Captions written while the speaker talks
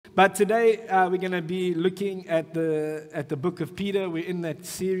But today we're going to be looking at the book of Peter. We're in that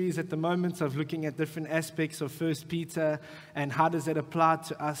series at the moment of looking at different aspects of First Peter and how does that apply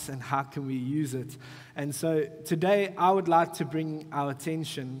to us and how can we use it. And so today I would like to bring our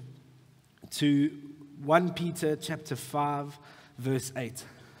attention to 1 Peter chapter 5, verse 8.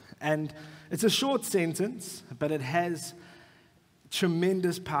 And it's a short sentence, but it has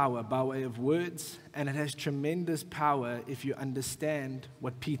tremendous power by way of words, and it has tremendous power if you understand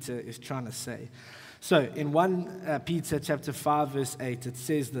what Peter is trying to say. So in 1 Peter chapter 5, verse 8, it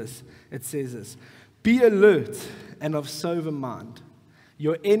says this. Be alert and of sober mind.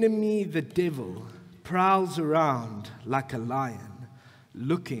 Your enemy, the devil, prowls around like a lion,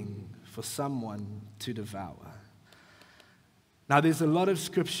 looking for someone to devour. Now, there's a lot of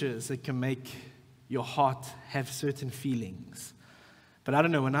scriptures that can make your heart have certain feelings. But I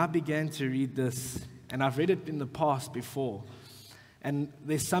don't know, when I began to read this, and I've read it in the past before, and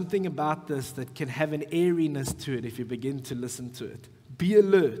there's something about this that can have an airiness to it if you begin to listen to it. Be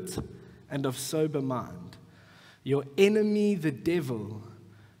alert and of sober mind. Your enemy, the devil,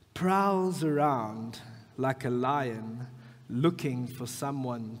 prowls around like a lion looking for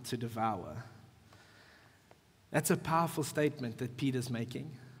someone to devour. That's a powerful statement that Peter's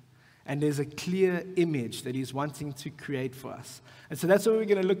making. And there's a clear image that he's wanting to create for us. And so that's what we're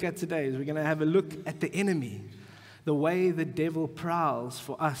going to look at today, is we're going to have a look at the enemy, the way the devil prowls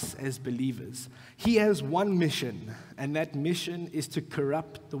for us as believers. He has one mission, and that mission is to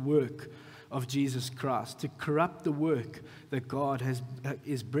corrupt the work of Jesus Christ, to corrupt the work that God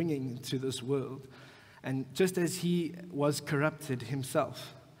is bringing to this world. And just as he was corrupted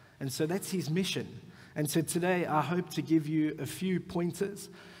himself. And so that's his mission. And so today I hope to give you a few pointers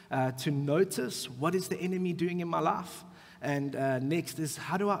to notice what is the enemy doing in my life. And next is,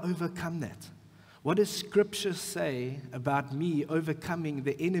 how do I overcome that? What does Scripture say about me overcoming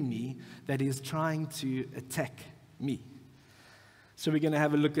the enemy that is trying to attack me? So we're going to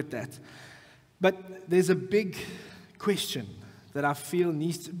have a look at that. But there's a big question that I feel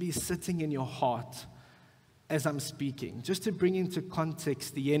needs to be sitting in your heart as I'm speaking, just to bring into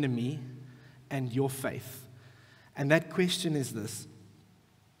context the enemy and your faith. And that question is this: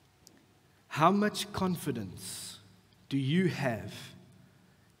 how much confidence do you have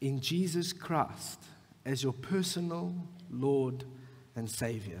in Jesus Christ as your personal Lord and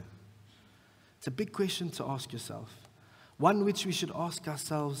Savior? It's a big question to ask yourself, one which we should ask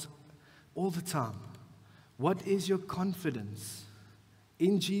ourselves all the time. What is your confidence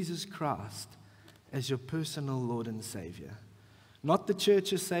in Jesus Christ as your personal Lord and Savior? Not the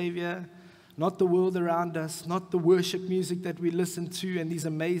church's Savior, not the world around us, not the worship music that we listen to and these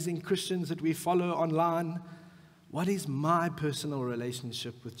amazing Christians that we follow online. What is my personal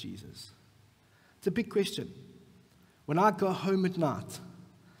relationship with Jesus? It's a big question. When I go home at night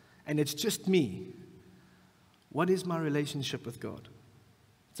and it's just me, what is my relationship with God?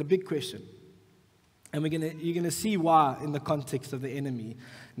 It's a big question. And you're going to see why in the context of the enemy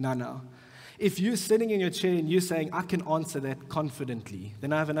now. If you're sitting in your chair and you're saying, I can answer that confidently,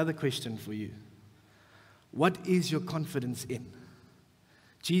 then I have another question for you. What is your confidence in?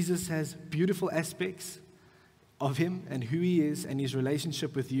 Jesus has beautiful aspects of him and who he is and his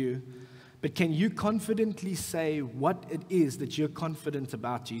relationship with you. But can you confidently say what it is that you're confident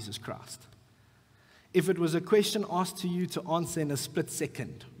about Jesus Christ? If it was a question asked to you to answer in a split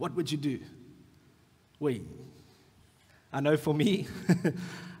second, what would you do? Wait, I know for me,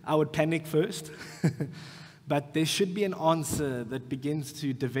 I would panic first, but there should be an answer that begins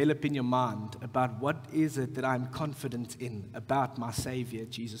to develop in your mind about what is it that I'm confident in about my Savior,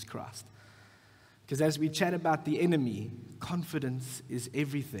 Jesus Christ. Because as we chat about the enemy, confidence is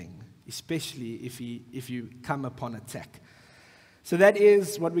everything, especially if you come upon attack. So that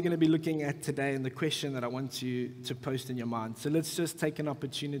is what we're going to be looking at today and the question that I want you to post in your mind. So let's just take an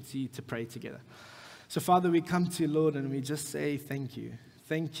opportunity to pray together. So Father, we come to you, Lord, and we just say thank you.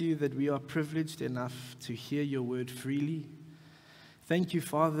 Thank you that we are privileged enough to hear your word freely. Thank you,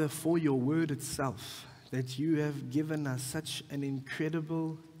 Father, for your word itself, that you have given us such an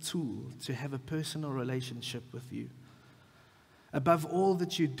incredible tool to have a personal relationship with you. Above all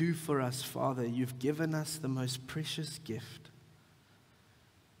that you do for us, Father, you've given us the most precious gift,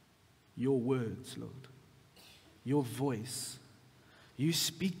 your words, Lord, your voice. You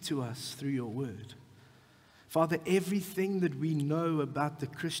speak to us through your word. Father, everything that we know about the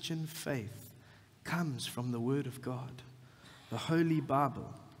Christian faith comes from the Word of God, the Holy Bible.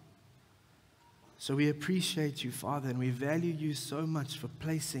 So we appreciate you, Father, and we value you so much for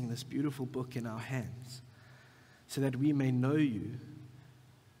placing this beautiful book in our hands so that we may know you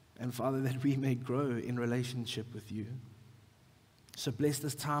and, Father, that we may grow in relationship with you. So bless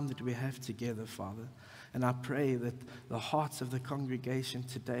this time that we have together, Father. And I pray that the hearts of the congregation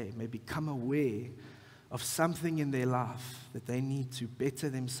today may become aware of something in their life that they need to better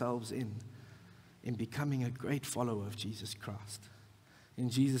themselves in becoming a great follower of Jesus Christ. In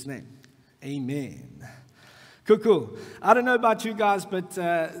Jesus' name, amen. Cool. I don't know about you guys, but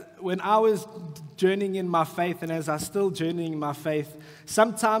when I was journeying in my faith, and as I'm still journeying in my faith,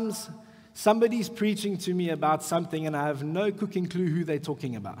 sometimes somebody's preaching to me about something and I have no cooking clue who they're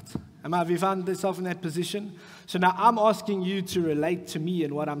talking about. Have you found yourself in that position? So now I'm asking you to relate to me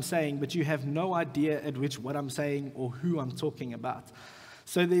and what I'm saying, but you have no idea at which what I'm saying or who I'm talking about.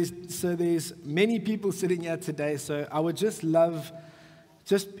 So there's many people sitting here today, so I would just love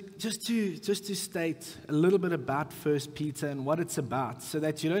just to state a little bit about 1 Peter and what it's about, so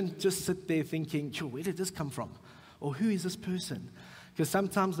that you don't just sit there thinking, where did this come from? Or who is this person? Because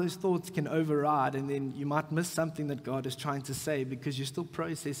sometimes those thoughts can override, and then you might miss something that God is trying to say because you're still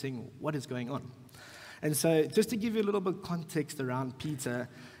processing what is going on. And so just to give you a little bit of context around Peter,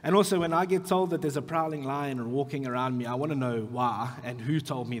 and also when I get told that there's a prowling lion walking around me, I want to know why and who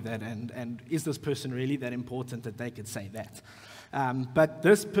told me that, and is this person really that important that they could say that? But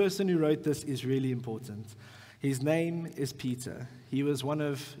this person who wrote this is really important. His name is Peter. He was one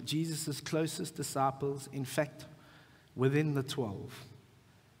of Jesus' closest disciples, in fact, within the 12.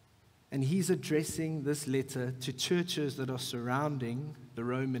 And he's addressing this letter to churches that are surrounding the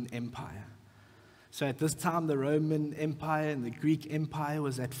Roman Empire. So at this time, the Roman Empire and the Greek Empire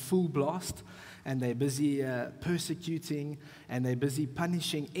was at full blast, and they're busy persecuting, and they're busy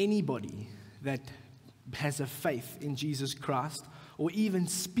punishing anybody that has a faith in Jesus Christ or even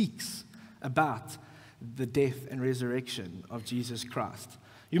speaks about the death and resurrection of Jesus Christ.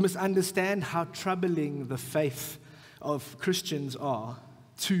 You must understand how troubling the faith of Christians are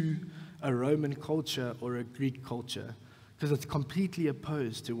to a Roman culture or a Greek culture, because it's completely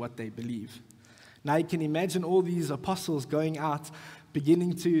opposed to what they believe. Now you can imagine all these apostles going out,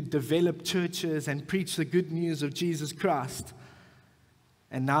 beginning to develop churches and preach the good news of Jesus Christ.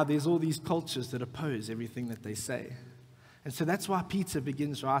 And now there's all these cultures that oppose everything that they say. And so that's why Peter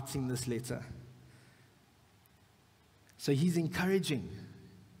begins writing this letter. So he's encouraging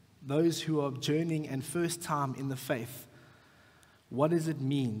those who are journeying and first time in the faith. What does it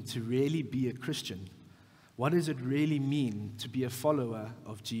mean to really be a Christian? What does it really mean to be a follower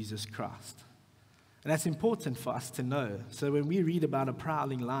of Jesus Christ? And that's important for us to know. So when we read about a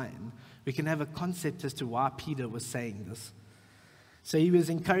prowling lion, we can have a concept as to why Peter was saying this. So he was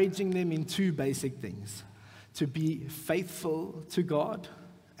encouraging them in two basic things: to be faithful to God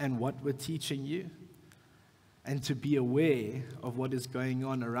and what we're teaching you, and to be aware of what is going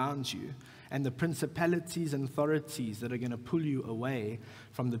on around you and the principalities and authorities that are going to pull you away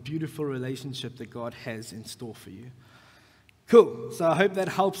from the beautiful relationship that God has in store for you. Cool. So I hope that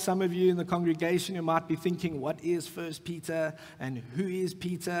helps some of you in the congregation who might be thinking, what is 1 Peter and who is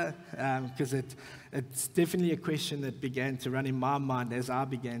Peter? Because it's definitely a question that began to run in my mind as I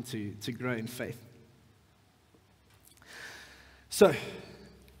began to grow in faith. So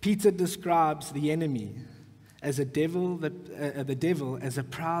Peter describes the enemy as the devil as a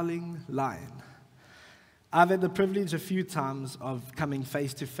prowling lion. I've had the privilege a few times of coming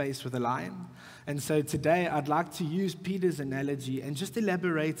face to face with a lion. And so today I'd like to use Peter's analogy and just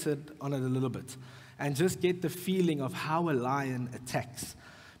elaborate on it a little bit and just get the feeling of how a lion attacks.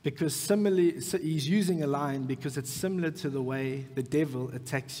 Because similarly, so he's using a lion because it's similar to the way the devil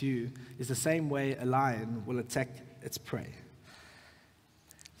attacks you, is the same way a lion will attack its prey.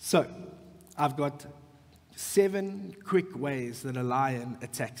 So I've got 7 quick ways that a lion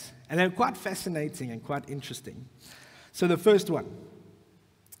attacks. And they're quite fascinating and quite interesting. So the first one,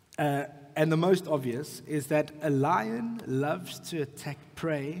 and the most obvious, is that a lion loves to attack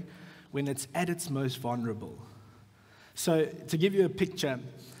prey when it's at its most vulnerable. So to give you a picture,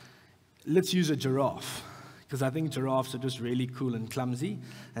 let's use a giraffe, because I think giraffes are just really cool and clumsy,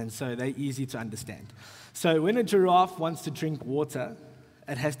 and so they're easy to understand. So when a giraffe wants to drink water,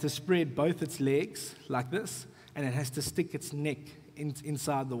 it has to spread both its legs like this, and it has to stick its neck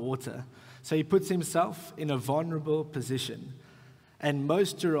inside the water. So he puts himself in a vulnerable position. And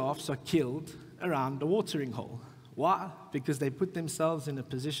most giraffes are killed around a watering hole. Why? Because they put themselves in a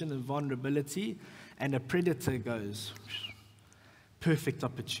position of vulnerability, and a predator goes, perfect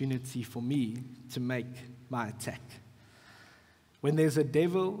opportunity for me to make my attack. When there's a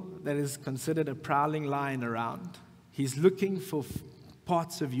devil that is considered a prowling lion around, he's looking for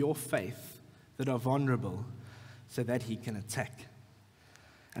parts of your faith that are vulnerable so that he can attack.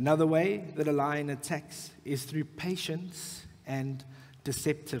 Another way that a lion attacks is through patience and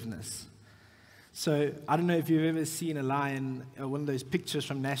deceptiveness. So I don't know if you've ever seen a lion, one of those pictures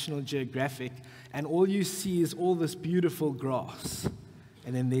from National Geographic, and all you see is all this beautiful grass.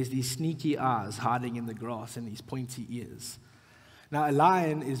 And then there's these sneaky eyes hiding in the grass and these pointy ears. Now, a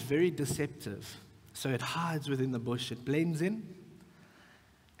lion is very deceptive. So it hides within the bush, it blends in,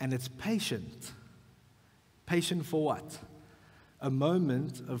 and it's patient. Patient for what? A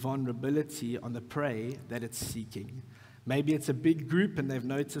moment of vulnerability on the prey that it's seeking. Maybe it's a big group and they've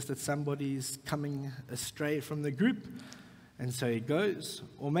noticed that somebody's coming astray from the group, and so it goes.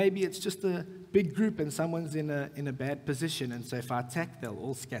 Or maybe it's just a big group and someone's in a bad position, and so if I attack, they'll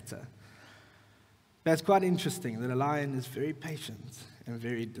all scatter. That's quite interesting, that a lion is very patient and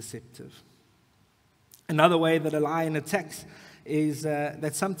very deceptive. Another way that a lion attacks is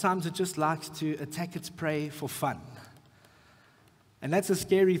that sometimes it just likes to attack its prey for fun. And that's a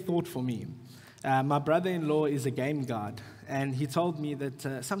scary thought for me. My brother-in-law is a game guard, and he told me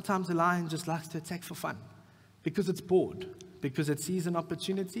that sometimes a lion just likes to attack for fun because it's bored, because it sees an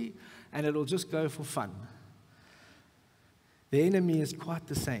opportunity, and it'll just go for fun. The enemy is quite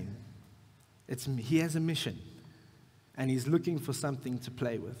the same. He has a mission, and he's looking for something to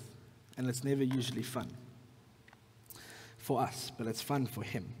play with, and it's never usually fun for us, but it's fun for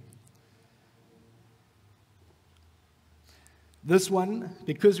him. This one,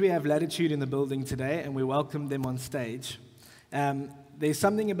 because we have Latitude in the building today and we welcome them on stage, there's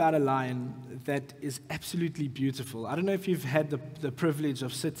something about a lion that is absolutely beautiful. I don't know if you've had the privilege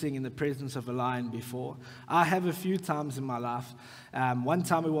of sitting in the presence of a lion before. I have a few times in my life. One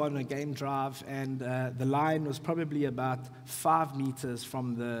time we were on a game drive, and the lion was probably about 5 meters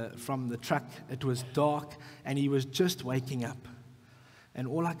from the truck. It was dark, and he was just waking up. And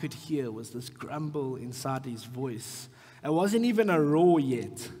all I could hear was this grumble inside his voice. It wasn't even a roar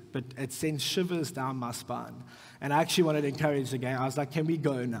yet, but it sent shivers down my spine. And I actually wanted to encourage the game. I was like, can we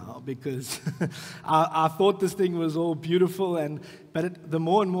go now? Because I thought this thing was all beautiful. But the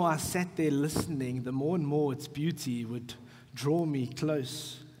more and more I sat there listening, the more and more its beauty would draw me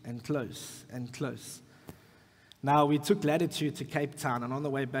close and close and close. Now, we took Latitude to Cape Town, and on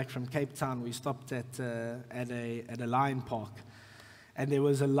the way back from Cape Town, we stopped at a lion park. And there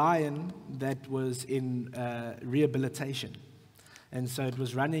was a lion that was in rehabilitation. And so it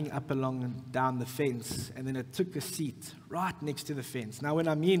was running up along and down the fence, and then it took a seat right next to the fence. Now, when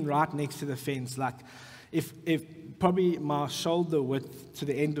I mean right next to the fence, like if probably my shoulder width to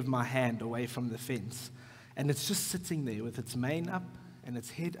the end of my hand away from the fence. And it's just sitting there with its mane up and its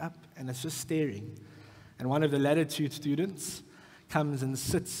head up, and it's just staring. And one of the Latitude students comes and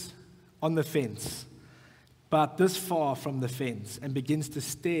sits on the fence, about this far from the fence, and begins to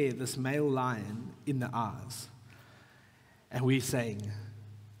stare this male lion in the eyes. And we're saying,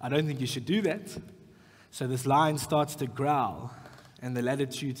 I don't think you should do that. So this lion starts to growl, and the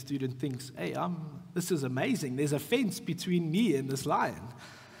Latitude student thinks, hey, this is amazing. There's a fence between me and this lion,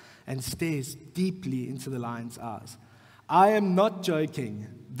 and stares deeply into the lion's eyes. I am not joking.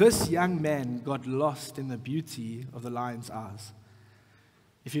 This young man got lost in the beauty of the lion's eyes.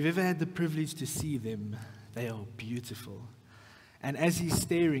 If you've ever had the privilege to see them, they are beautiful. And as he's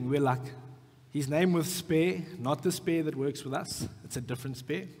staring, we're like, his name was Spare, not the Spare that works with us. It's a different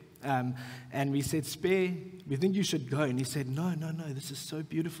Spare. And we said, Spare, we think you should go. And he said, no, this is so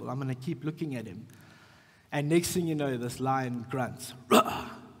beautiful. I'm going to keep looking at him. And next thing you know, this lion grunts.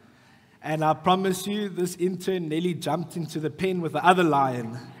 And I promise you, this intern nearly jumped into the pen with the other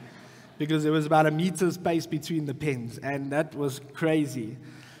lion, because there was about a meter space between the pens. And that was crazy.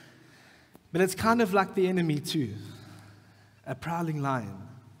 But it's kind of like the enemy too, a prowling lion.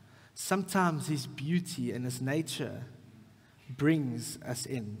 Sometimes his beauty and his nature brings us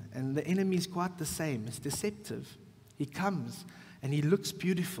in. And the enemy is quite the same. It's deceptive. He comes and he looks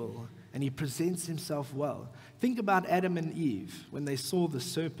beautiful and he presents himself well. Think about Adam and Eve when they saw the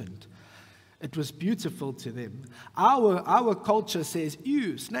serpent. It was beautiful to them. Our culture says,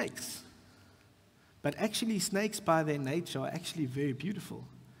 ew, snakes. But actually snakes by their nature are actually very beautiful.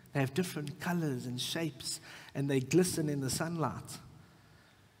 They have different colors and shapes, and they glisten in the sunlight.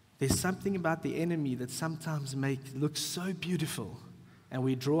 There's something about the enemy that sometimes looks so beautiful, and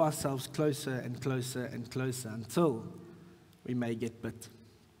we draw ourselves closer and closer and closer until we may get bit.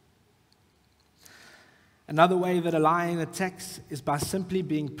 Another way that a lion attacks is by simply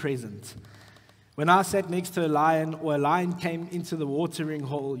being present. When I sat next to a lion, or a lion came into the watering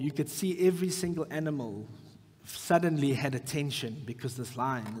hole, you could see every single animal suddenly had attention because this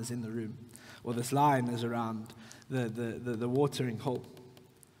lion is in the room, or this lion is around the watering hole.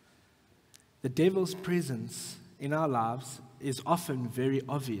 The devil's presence in our lives is often very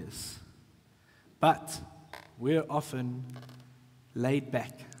obvious, but we're often laid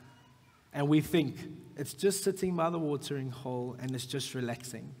back. And we think it's just sitting by the watering hole and it's just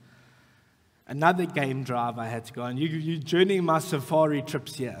relaxing. Another game drive I had to go on. You're journeying my safari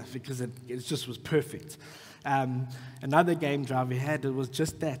trips here because it just was perfect. Another game drive we had, it was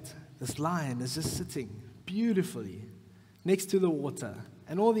just that. This lion is just sitting beautifully next to the water.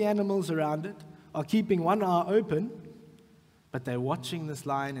 And all the animals around it are keeping one eye open, but they're watching this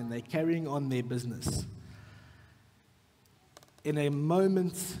lion and they're carrying on their business. In a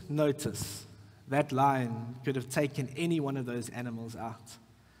moment's notice, that lion could have taken any one of those animals out.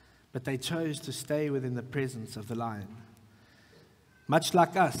 But they chose to stay within the presence of the lion. Much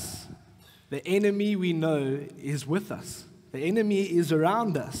like us, the enemy we know is with us. The enemy is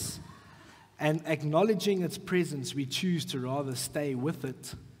around us. And acknowledging its presence, we choose to rather stay with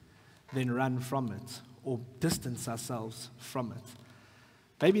it than run from it or distance ourselves from it.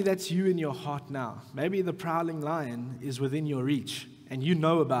 Maybe that's you in your heart now. Maybe the prowling lion is within your reach and you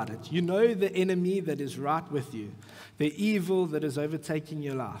know about it. You know the enemy that is right with you, the evil that is overtaking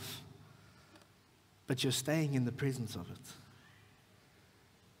your life, but you're staying in the presence of it.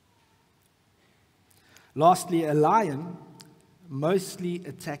 Lastly, a lion mostly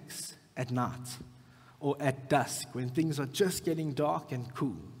attacks at night or at dusk when things are just getting dark and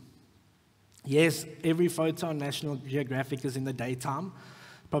cool. Yes, every photo on National Geographic is in the daytime,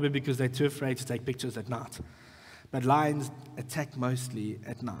 probably because they're too afraid to take pictures at night. But lions attack mostly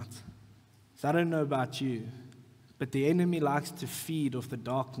at night. So I don't know about you, but the enemy likes to feed off the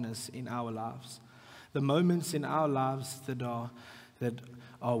darkness in our lives. The moments in our lives that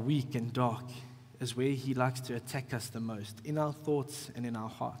are weak and dark is where he likes to attack us the most, in our thoughts and in our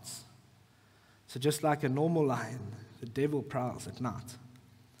hearts. So just like a normal lion, the devil prowls at night.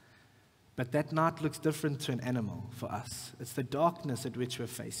 But that night looks different to an animal for us. It's the darkness at which we're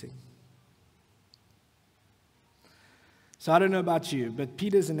facing. So I don't know about you, but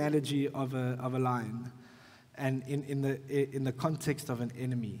Peter's analogy of a lion, and in the context of an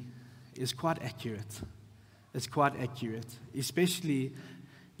enemy, is quite accurate. It's quite accurate, especially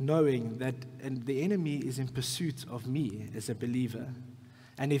knowing that the enemy is in pursuit of me as a believer.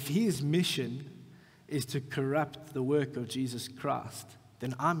 And if his mission is to corrupt the work of Jesus Christ,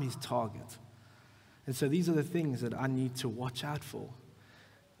 then I'm his target. And so these are the things that I need to watch out for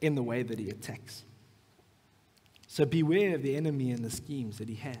in the way that he attacks. So beware of the enemy and the schemes that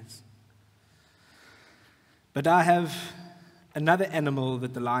he has. But I have another animal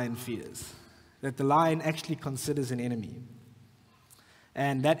that the lion fears, that the lion actually considers an enemy.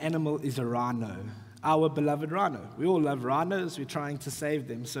 And that animal is a rhino, our beloved rhino. We all love rhinos. We're trying to save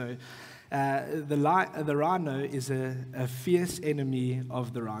them. So the rhino is a fierce enemy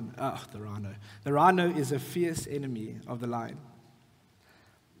of the rhino. The rhino is a fierce enemy of the lion.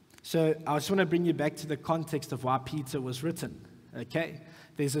 So I just want to bring you back to the context of why Peter was written. Okay?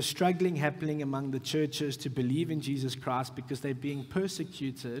 There's a struggling happening among the churches to believe in Jesus Christ because they're being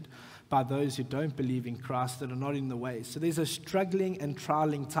persecuted by those who don't believe in Christ, that are not in the way. So there's a struggling and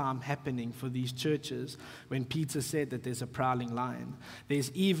trialing time happening for these churches when Peter said that there's a prowling lion.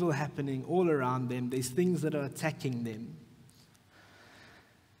 There's evil happening all around them. There's things that are attacking them.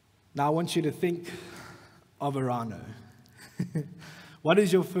 Now I want you to think of a rhino. What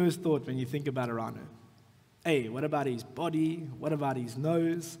is your first thought when you think about a rhino? Hey, what about his body? What about his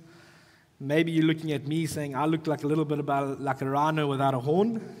nose? Maybe you're looking at me saying, I look like a little bit like a rhino without a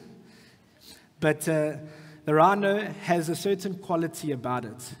horn. But the rhino has a certain quality about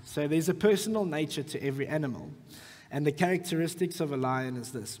it. So there's a personal nature to every animal. And the characteristics of a lion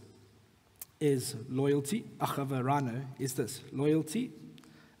is loyalty. Of a rhino is this: loyalty,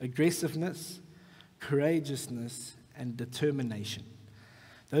 aggressiveness, courageousness, and determination.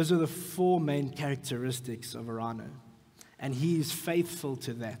 Those are the four main characteristics of a rhino. And he is faithful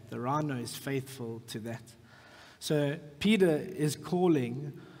to that. The rhino is faithful to that. So Peter is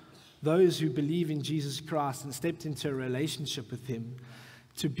calling those who believe in Jesus Christ and stepped into a relationship with him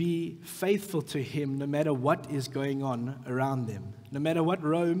to be faithful to him no matter what is going on around them. No matter what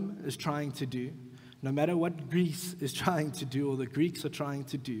Rome is trying to do, no matter what Greece is trying to do or the Greeks are trying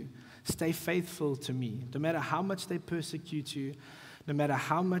to do, stay faithful to me. No matter how much they persecute you, no matter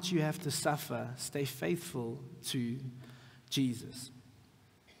how much you have to suffer, stay faithful to Jesus.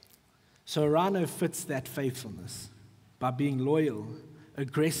 So a rhino fits that faithfulness by being loyal,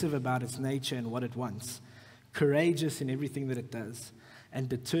 aggressive about its nature and what it wants, courageous in everything that it does, and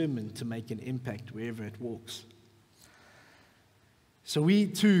determined to make an impact wherever it walks. So we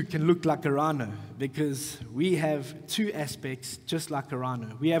too can look like a rhino because we have two aspects just like a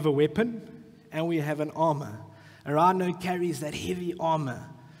rhino. We have a weapon and we have an armor. A rhino carries that heavy armor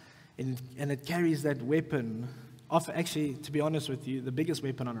and it carries that weapon Actually, to be honest with you, the biggest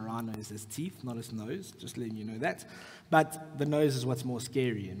weapon on a rhino is his teeth, not his nose, just letting you know that. But the nose is what's more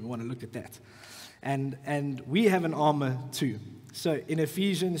scary, and we want to look at that. And we have an armor too. So in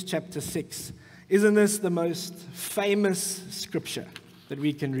Ephesians chapter 6, isn't this the most famous scripture that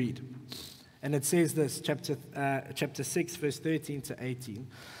we can read? And it says this, chapter 6, verse 13 to 18.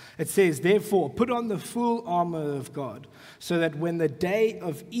 It says, therefore, put on the full armor of God, so that when the day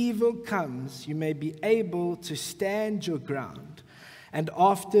of evil comes, you may be able to stand your ground. And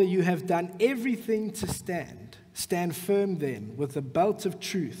after you have done everything to stand firm then, with the belt of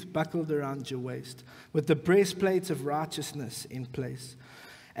truth buckled around your waist, with the breastplate of righteousness in place,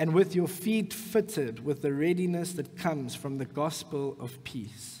 and with your feet fitted with the readiness that comes from the gospel of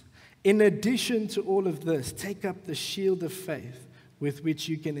peace. In addition to all of this, take up the shield of faith, with which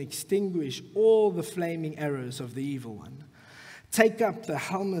you can extinguish all the flaming arrows of the evil one. Take up the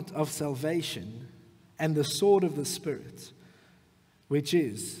helmet of salvation and the sword of the Spirit, which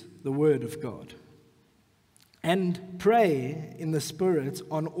is the word of God. And pray in the Spirit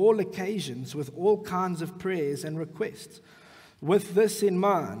on all occasions with all kinds of prayers and requests. With this in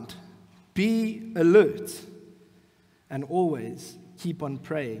mind, be alert and always keep on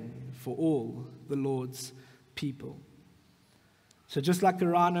praying for all the Lord's people. So just like a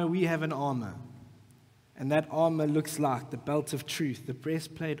rhino, we have an armor. And that armor looks like the belt of truth, the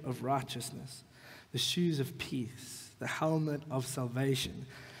breastplate of righteousness, the shoes of peace, the helmet of salvation,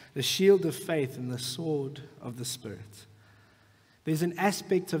 the shield of faith, and the sword of the Spirit. There's an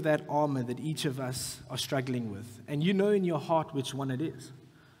aspect of that armor that each of us are struggling with. And you know in your heart which one it is.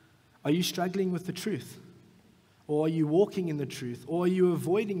 Are you struggling with the truth? Or are you walking in the truth? Or are you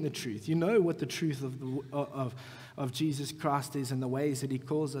avoiding the truth? You know what the truth of Jesus Christ is and the ways that he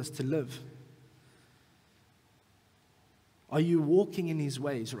calls us to live. Are you walking in his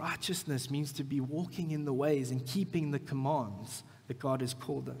ways? Righteousness means to be walking in the ways and keeping the commands that God has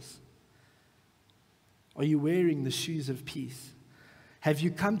called us. Are you wearing the shoes of peace? Have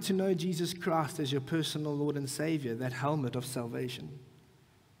you come to know Jesus Christ as your personal Lord and Savior, that helmet of salvation?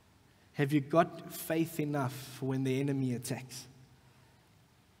 Have you got faith enough for when the enemy attacks?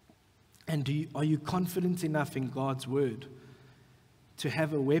 And are you confident enough in God's word to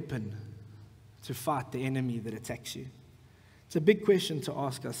have a weapon to fight the enemy that attacks you? It's a big question to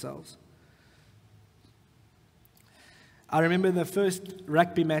ask ourselves. I remember the first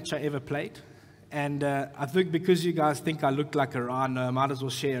rugby match I ever played. And I think because you guys think I look like a rhino, I might as well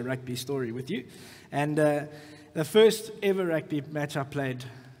share a rugby story with you. And the first ever rugby match I played,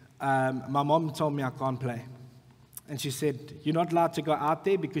 my mom told me I can't play. And she said, you're not allowed to go out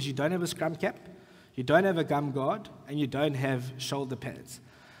there because you don't have a scrum cap, you don't have a gum guard, and you don't have shoulder pads.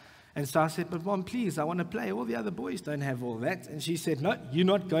 And so I said, but Mom, please, I want to play. All the other boys don't have all that. And she said, no, you're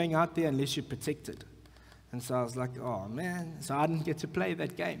not going out there unless you're protected. And so I was like, oh, man. So I didn't get to play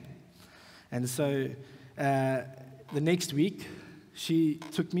that game. And so the next week, she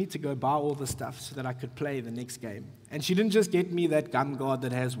took me to go buy all the stuff so that I could play the next game. And she didn't just get me that gum guard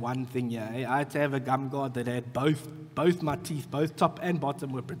that has one thing here. I had to have a gum guard that had both my teeth, both top and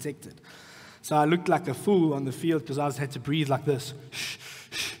bottom, were protected. So I looked like a fool on the field because I had to breathe like this.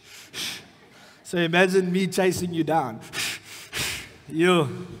 So imagine me chasing you down. Yo,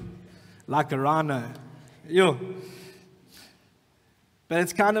 like a rhino. Yo. But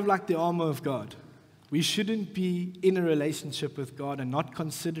it's kind of like the armor of God. We shouldn't be in a relationship with God and not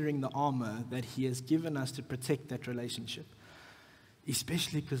considering the armor that he has given us to protect that relationship.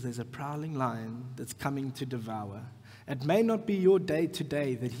 Especially because there's a prowling lion that's coming to devour. It may not be your day to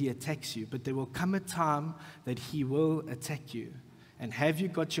day that he attacks you, but there will come a time that he will attack you. And have you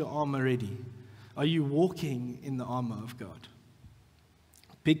got your armor ready? Are you walking in the armor of God?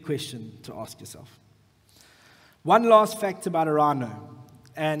 Big question to ask yourself. One last fact about a rhino,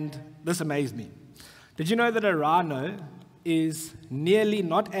 and this amazed me. Did you know that a rhino is nearly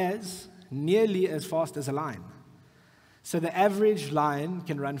as fast as a lion? So the average lion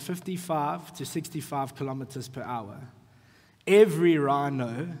can run 55 to 65 kilometers per hour. Every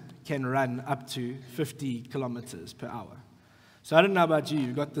rhino can run up to 50 kilometers per hour. So I don't know about you,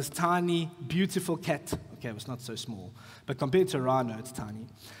 you've got this tiny, beautiful cat. Okay, it's not so small, but compared to a rhino, it's tiny.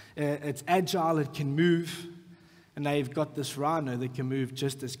 It's agile, it can move, and they've got this rhino that can move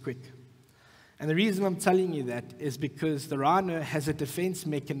just as quick. And the reason I'm telling you that is because the rhino has a defense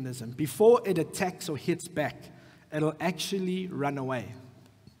mechanism. Before it attacks or hits back, it'll actually run away.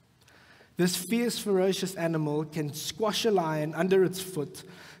 This fierce, ferocious animal can squash a lion under its foot,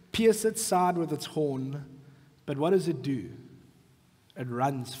 pierce its side with its horn, but what does it do? It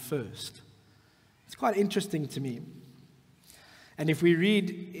runs first. It's quite interesting to me. And if we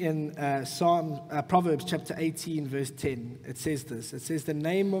read in Proverbs chapter 18, verse 10, it says this. It says, the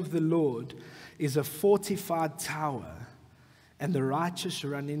name of the Lord is a fortified tower, and the righteous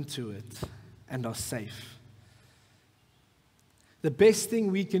run into it and are safe. The best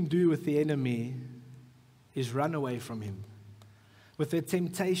thing we can do with the enemy is run away from him. With the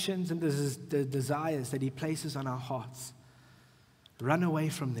temptations and the desires that he places on our hearts, run away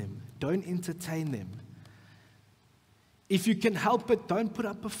from them. Don't entertain them. If you can help it, don't put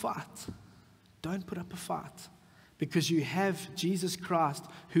up a fight. Don't put up a fight. Because you have Jesus Christ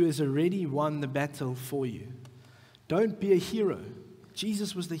who has already won the battle for you. Don't be a hero.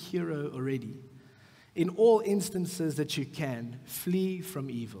 Jesus was the hero already. In all instances that you can, flee from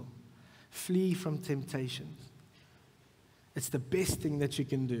evil. Flee from temptations. It's the best thing that you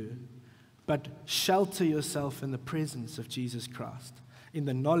can do. But shelter yourself in the presence of Jesus Christ, in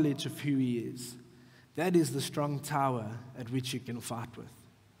the knowledge of who He is. That is the strong tower at which you can fight with.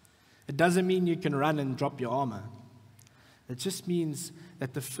 It doesn't mean you can run and drop your armor. It just means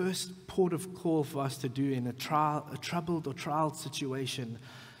that the first port of call for us to do in a troubled or trial situation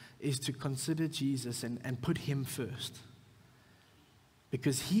is to consider Jesus and put Him first.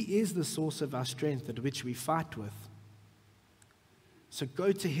 Because He is the source of our strength at which we fight with. So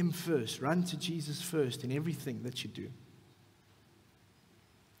go to Him first. Run to Jesus first in everything that you do.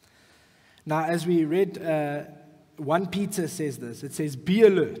 Now, as we read, 1 Peter says this. It says, be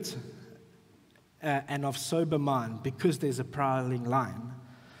alert and of sober mind, because there's a prowling lion.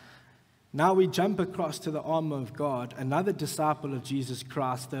 Now we jump across to the armor of God, another disciple of Jesus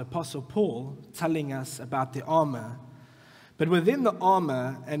Christ, the Apostle Paul, telling us about the armor. But within the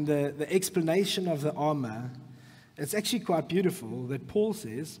armor and the explanation of the armor, it's actually quite beautiful that Paul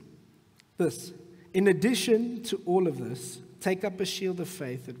says this. In addition to all of this, take up a shield of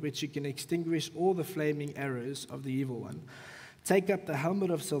faith at which you can extinguish all the flaming arrows of the evil one. Take up the helmet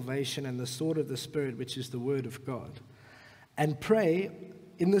of salvation and the sword of the Spirit, which is the word of God. And pray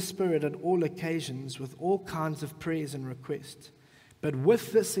in the Spirit at all occasions with all kinds of prayers and requests. But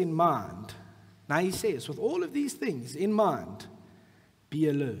with this in mind, now he says, with all of these things in mind, be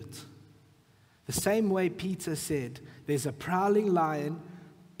alert. The same way Peter said, there's a prowling lion,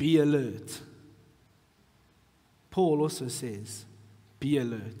 be alert. Paul also says, be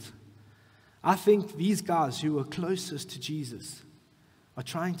alert. I think these guys who were closest to Jesus are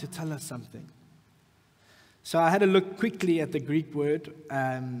trying to tell us something. So I had a look quickly at the Greek word,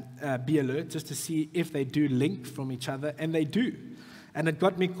 be alert, just to see if they do link from each other, and they do. And it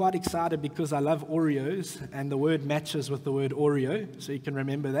got me quite excited because I love Oreos, and the word matches with the word Oreo, so you can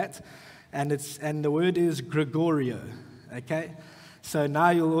remember that. And the word is Gregorio, okay? So now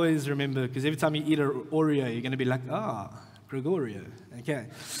you'll always remember, because every time you eat an Oreo, you're going to be like, Gregorio, okay?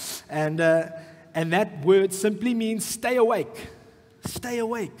 And that word simply means stay awake. Stay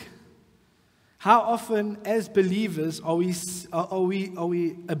awake. How often, as believers, are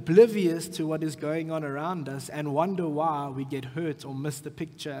we oblivious to what is going on around us and wonder why we get hurt or miss the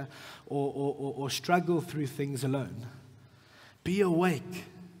picture or struggle through things alone? Be awake.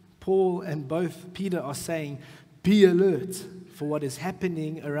 Paul and both Peter are saying, be alert for what is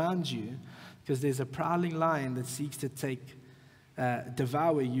happening around you, because there's a prowling lion that seeks to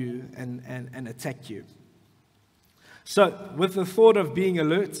devour you and attack you. So, with the thought of being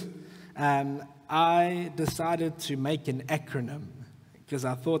alert, I decided to make an acronym, because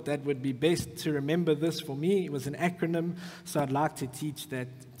I thought that would be best to remember this for me. It was an acronym, so I'd like to teach that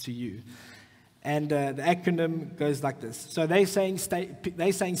to you. And the acronym goes like this. So they're saying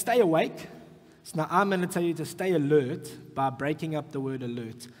stay awake. So now I'm going to tell you to stay alert by breaking up the word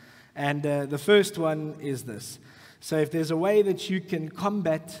alert. And the first one is this. So if there's a way that you can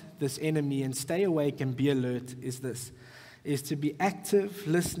combat this enemy and stay awake and be alert, is to be active,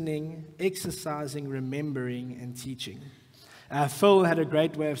 listening, exercising, remembering, and teaching. Phil had a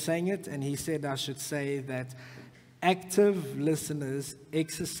great way of saying it, and he said I should say that active listeners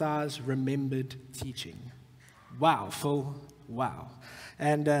exercise remembered teaching. Wow, Phil, wow.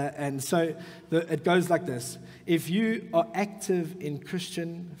 And so it goes like this. If you are active in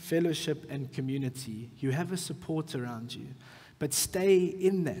Christian fellowship and community, you have a support around you. But stay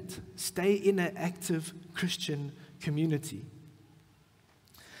in that. Stay in an active Christian community.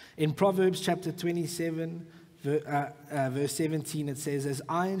 In Proverbs chapter 27, verse 17, it says, as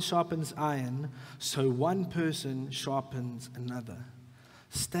iron sharpens iron, so one person sharpens another.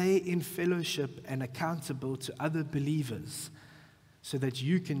 Stay in fellowship and accountable to other believers so that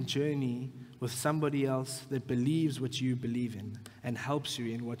you can journey with somebody else that believes what you believe in and helps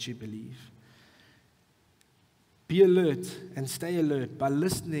you in what you believe. Be alert and stay alert by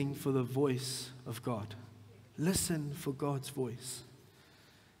listening for the voice of God. Listen for God's voice.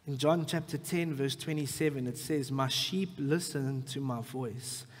 In John chapter 10, verse 27, it says, "My sheep listen to my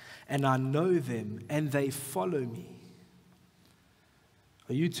voice, and I know them, and they follow me."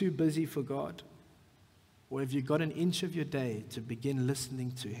 Are you too busy for God? Or have you got an inch of your day to begin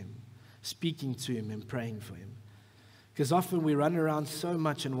listening to Him, speaking to Him, and praying for Him? Because often we run around so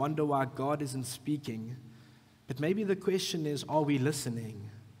much and wonder why God isn't speaking. But maybe the question is, are we listening?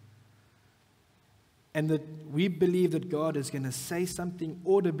 And that we believe that God is going to say something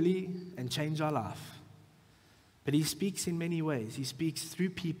audibly and change our life. But He speaks in many ways. He speaks through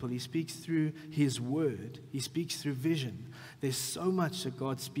people. He speaks through His word. He speaks through vision. There's so much that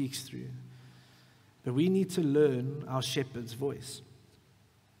God speaks through. But we need to learn our shepherd's voice.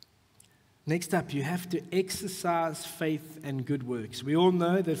 Next up, you have to exercise faith and good works. We all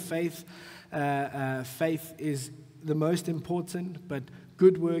know that faith is the most important, but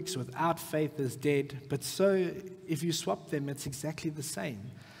good works without faith is dead. But so, if you swap them, it's exactly the same.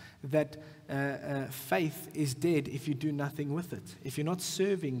 That faith is dead if you do nothing with it. If you're not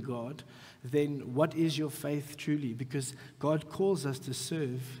serving God, then what is your faith truly? Because God calls us to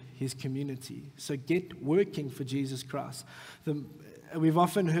serve His community. So get working for Jesus Christ. We've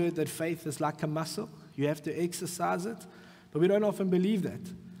often heard that faith is like a muscle. You have to exercise it, but we don't often believe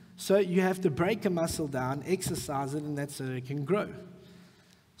that. So you have to break a muscle down, exercise it, and that's so it can grow.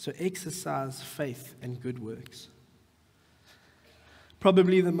 So exercise faith and good works.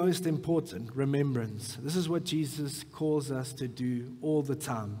 Probably the most important, remembrance. This is what Jesus calls us to do all the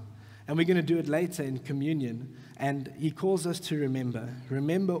time. And we're going to do it later in communion. And He calls us to remember.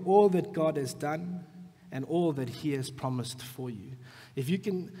 Remember all that God has done and all that He has promised for you. If you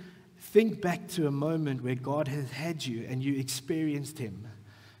can think back to a moment where God has had you and you experienced Him,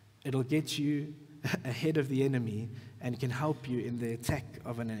 it'll get you ahead of the enemy and can help you in the attack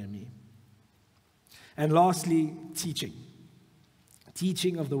of an enemy. And lastly, teaching.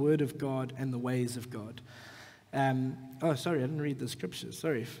 Teaching of the Word of God and the ways of God. I didn't read the scriptures.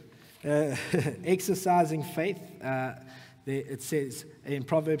 Sorry. Exercising faith. It says in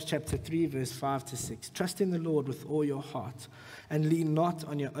Proverbs chapter 3, verse 5 to 6, "Trust in the Lord with all your heart, and lean not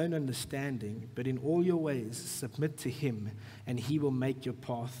on your own understanding, but in all your ways submit to Him, and He will make your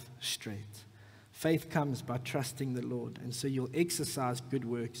path straight." Faith comes by trusting the Lord, and so you'll exercise good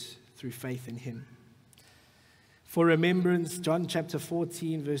works through faith in Him. For remembrance, John chapter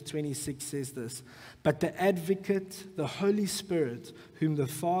 14, verse 26 says this, "But the Advocate, the Holy Spirit, whom the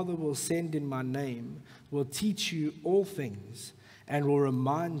Father will send in my name, will teach you all things and will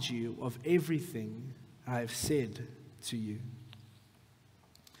remind you of everything I have said to you."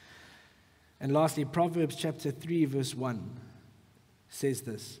 And lastly, Proverbs chapter 3, verse 1 says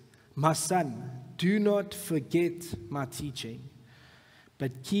this, "My son, do not forget my teaching,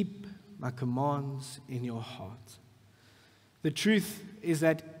 but keep my commands in your heart." The truth is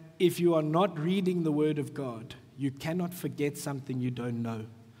that if you are not reading the Word of God, you cannot forget something you don't know.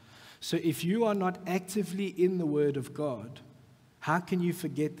 So if you are not actively in the Word of God, how can you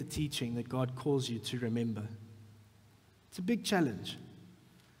forget the teaching that God calls you to remember? It's a big challenge.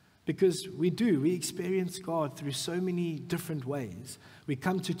 Because we experience God through so many different ways. We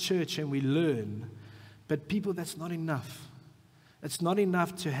come to church and we learn, but people, that's not enough. It's not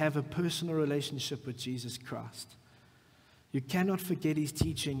enough to have a personal relationship with Jesus Christ. You cannot forget His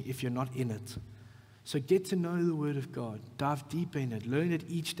teaching if you're not in it. So get to know the Word of God. Dive deeper in it. Learn it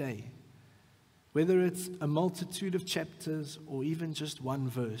each day. Whether it's a multitude of chapters or even just one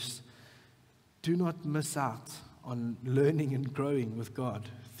verse, do not miss out on learning and growing with God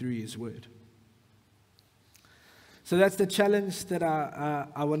through His Word. So that's the challenge that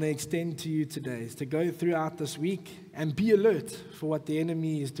I want to extend to you today, is to go throughout this week and be alert for what the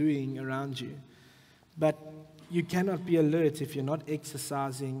enemy is doing around you. But you cannot be alert if you're not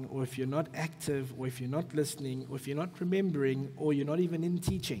exercising, or if you're not active, or if you're not listening, or if you're not remembering, or you're not even in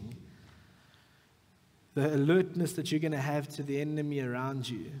teaching. The alertness that you're going to have to the enemy around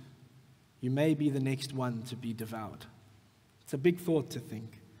you, you may be the next one to be devoured. It's a big thought to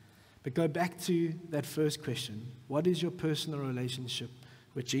think. But go back to that first question. What is your personal relationship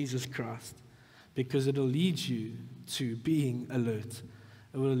with Jesus Christ? Because it'll lead you to being alert.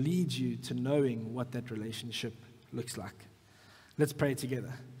 It will lead you to knowing what that relationship looks like. Let's pray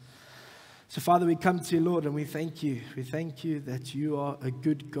together. So, Father, we come to you, Lord, and we thank you. We thank you that you are a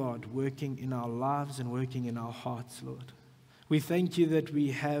good God working in our lives and working in our hearts, Lord. We thank you that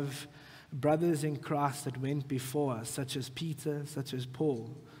we have brothers in Christ that went before us, such as Peter, such as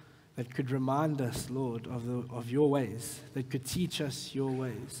Paul, that could remind us, Lord, of your ways, that could teach us your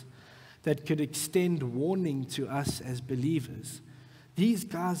ways, that could extend warning to us as believers. these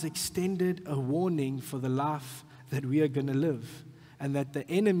guys extended a warning for the life that we are going to live, and that the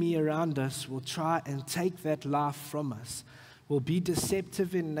enemy around us will try and take that life from us, will be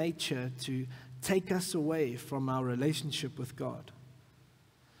deceptive in nature to take us away from our relationship with God.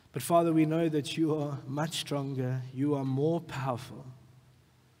 But Father, we know that you are much stronger, you are more powerful.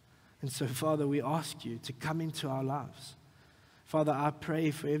 And so, Father, we ask you to come into our lives. Father, I pray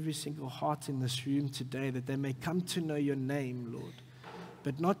for every single heart in this room today that they may come to know your name, Lord.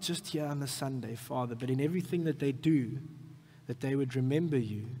 But not just here on a Sunday, Father, but in everything that they do, that they would remember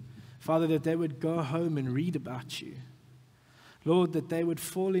you. Father, that they would go home and read about you. Lord, that they would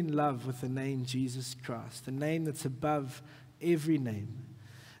fall in love with the name Jesus Christ, the name that's above every name,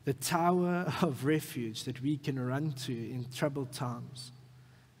 the tower of refuge that we can run to in troubled times,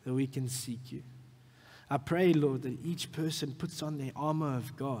 that we can seek you. I pray, Lord, that each person puts on the armor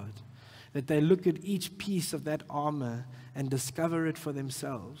of God, that they look at each piece of that armor and discover it for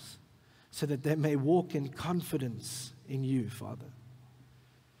themselves, so that they may walk in confidence in you, Father.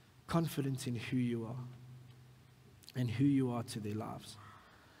 Confidence in who you are and who you are to their lives.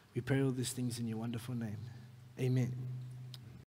 We pray all these things in your wonderful name. Amen.